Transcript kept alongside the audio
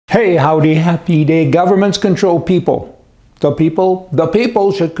Hey, howdy, happy day. Governments control people. The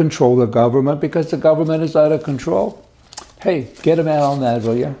people should control the government because the government is out of control. Hey, get a man on that,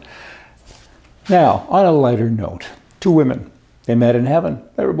 will you? Now, on a lighter note, two women, they met in heaven.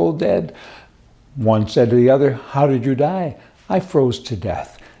 They were both dead. One said to the other, "How did you die?" "I froze to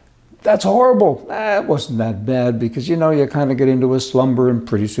death." "That's horrible." It wasn't that bad because, you kind of get into a slumber and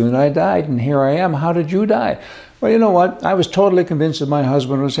pretty soon I died and here I am. How did you die? Well, you know what? I was totally convinced that my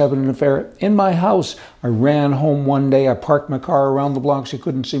husband was having an affair in my house. I ran home one day. I parked my car around the block so he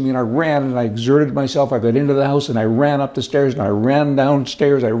couldn't see me, and I ran and I exerted myself. I got into the house and I ran up the stairs and I ran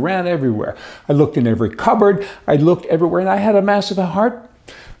downstairs. I ran everywhere. I looked in every cupboard. I looked everywhere, and I had a massive heart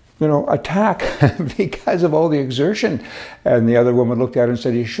attack because of all the exertion. And the other woman looked at her and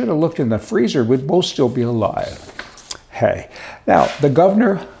said, "You should have looked in the freezer. We'd both still be alive." Hey, now the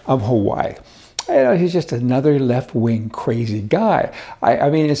governor of Hawaii, he's just another left-wing crazy guy. I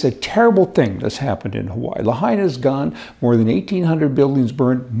mean, it's a terrible thing that's happened in Hawaii. Lahaina's gone, more than 1,800 buildings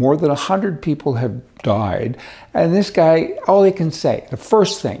burned, more than 100 people have died. And this guy, all he can say, the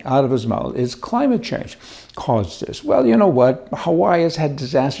first thing out of his mouth is climate change caused this. Well, you know what? Hawaii has had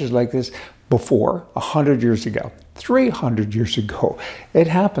disasters like this before, 100 years ago, 300 years ago. It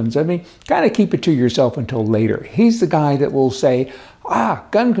happens. I mean, kind of keep it to yourself until later. He's the guy that will say,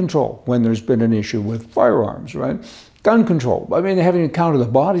 gun control, when there's been an issue with firearms, right? Gun control. I mean, they haven't even counted the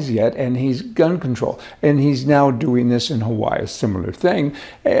bodies yet, and he's gun control. And he's now doing this in Hawaii, a similar thing,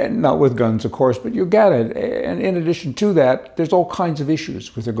 and not with guns, of course, but you get it. And in addition to that, there's all kinds of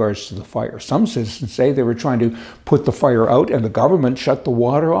issues with regards to the fire. Some citizens say they were trying to put the fire out, and the government shut the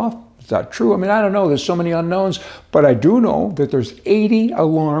water off. Is that true? I mean, I don't know. There's so many unknowns, but I do know that there's 80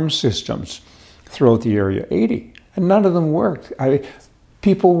 alarm systems throughout the area, 80, and none of them worked.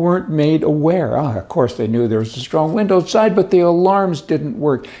 People weren't made aware. Of course, they knew there was a strong wind outside, but the alarms didn't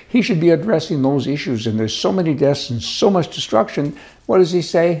work. He should be addressing those issues, and there's so many deaths and so much destruction. What does he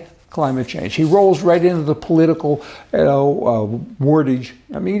say? Climate change. He rolls right into the political, wordage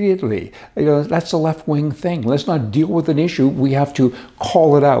immediately. That's a left-wing thing. Let's not deal with an issue. We have to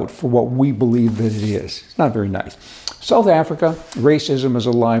call it out for what we believe that it is. It's not very nice. South Africa, racism is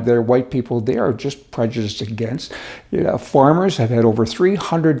alive there. White people, they are just prejudiced against. Farmers have had over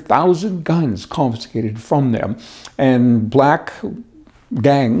 300,000 guns confiscated from them, and black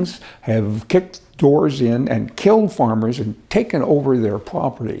gangs have kicked doors in and killed farmers and taken over their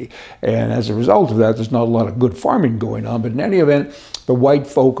property. And as a result of that, there's not a lot of good farming going on. But in any event, the white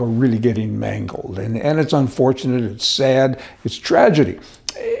folk are really getting mangled. And it's unfortunate, it's sad, it's tragedy.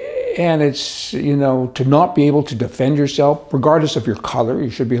 And it's, to not be able to defend yourself, regardless of your color, you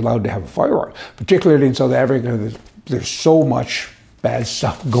should be allowed to have a firearm. Particularly in South Africa, there's so much bad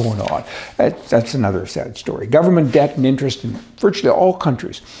stuff going on. That's another sad story. Government debt and interest in virtually all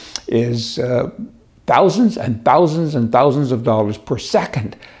countries is thousands and thousands and thousands of dollars per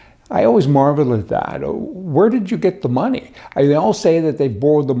second. I always marvel at that. Where did you get the money? They all say that they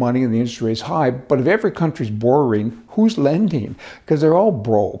borrowed the money and the interest rate is high, but if every country's borrowing, who's lending? Because they're all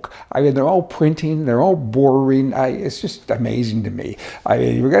broke. They're all printing, they're all borrowing. It's just amazing to me.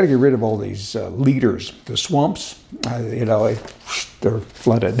 We've got to get rid of all these leaders. The swamps, they're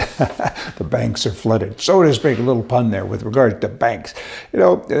flooded. The banks are flooded. So to speak, a little pun there with regard to banks.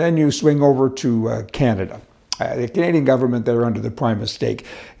 And then you swing over to Canada. The Canadian government, they're under the prime mistake.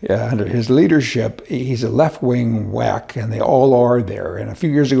 Under his leadership, he's a left-wing whack, and they all are there. And a few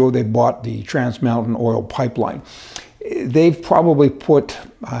years ago, they bought the Trans Mountain oil pipeline. They've probably put,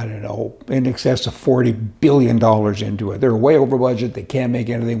 in excess of $40 billion into it. They're way over budget. They can't make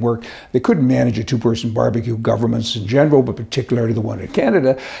anything work. They couldn't manage a two-person barbecue, governments in general, but particularly the one in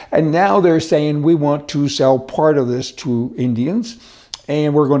Canada. And now they're saying, we want to sell part of this to Indians,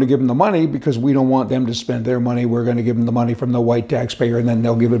 and we're going to give them the money because we don't want them to spend their money. We're going to give them the money from the white taxpayer, and then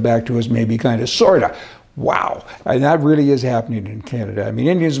they'll give it back to us, maybe, kind of, sort of. Wow. And that really is happening in Canada. I mean,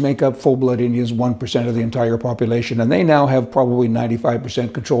 Indians make up, full-blood Indians, 1% of the entire population, and they now have probably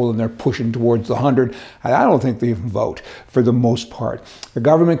 95% control, and they're pushing towards the 100. And I don't think they even vote, for the most part. The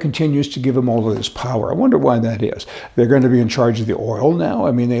government continues to give them all of this power. I wonder why that is. They're going to be in charge of the oil now.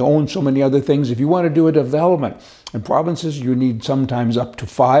 I mean, they own so many other things. If you want to do a development in provinces, you need sometimes up to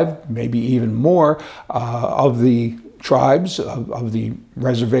 5, maybe even more, of the tribes, of the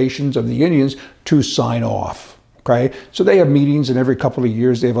reservations, of the Indians to sign off. Okay, so they have meetings, and every couple of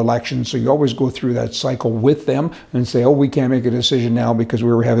years they have elections. So you always go through that cycle with them and say, "Oh, we can't make a decision now because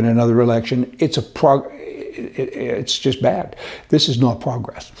we were having another election." It's just bad. This is not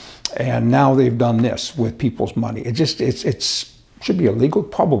progress. And now they've done this with people's money. It should be illegal.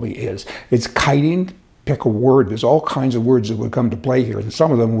 Probably is. It's kiting pick a word. There's all kinds of words that would come to play here, and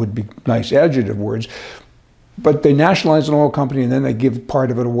some of them would be nice adjective words. But they nationalize an oil company and then they give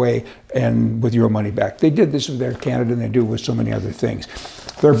part of it away and with your money back. They did this with Air Canada and they do it with so many other things.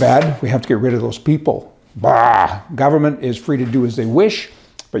 They're bad. We have to get rid of those people. Bah! Government is free to do as they wish,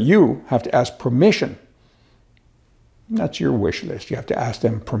 but you have to ask permission. That's your wish list. You have to ask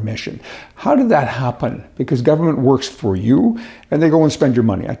them permission. How did that happen? Because government works for you and they go and spend your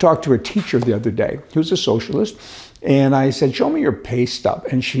money. I talked to a teacher the other day who's a socialist. And I said, show me your pay stub.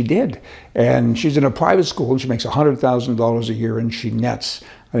 And she did. And she's in a private school and she makes $100,000 a year and she nets,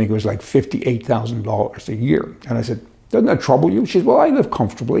 I think it was like $58,000 a year. And I said, doesn't that trouble you? She said, well, I live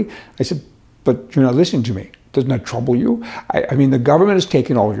comfortably. I said, but you're not listening to me. Doesn't that trouble you? I mean, the government is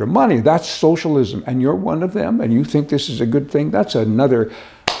taking all of your money. That's socialism. And you're one of them. And you think this is a good thing. That's another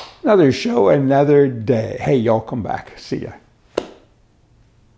show, another day. Hey, y'all come back. See ya.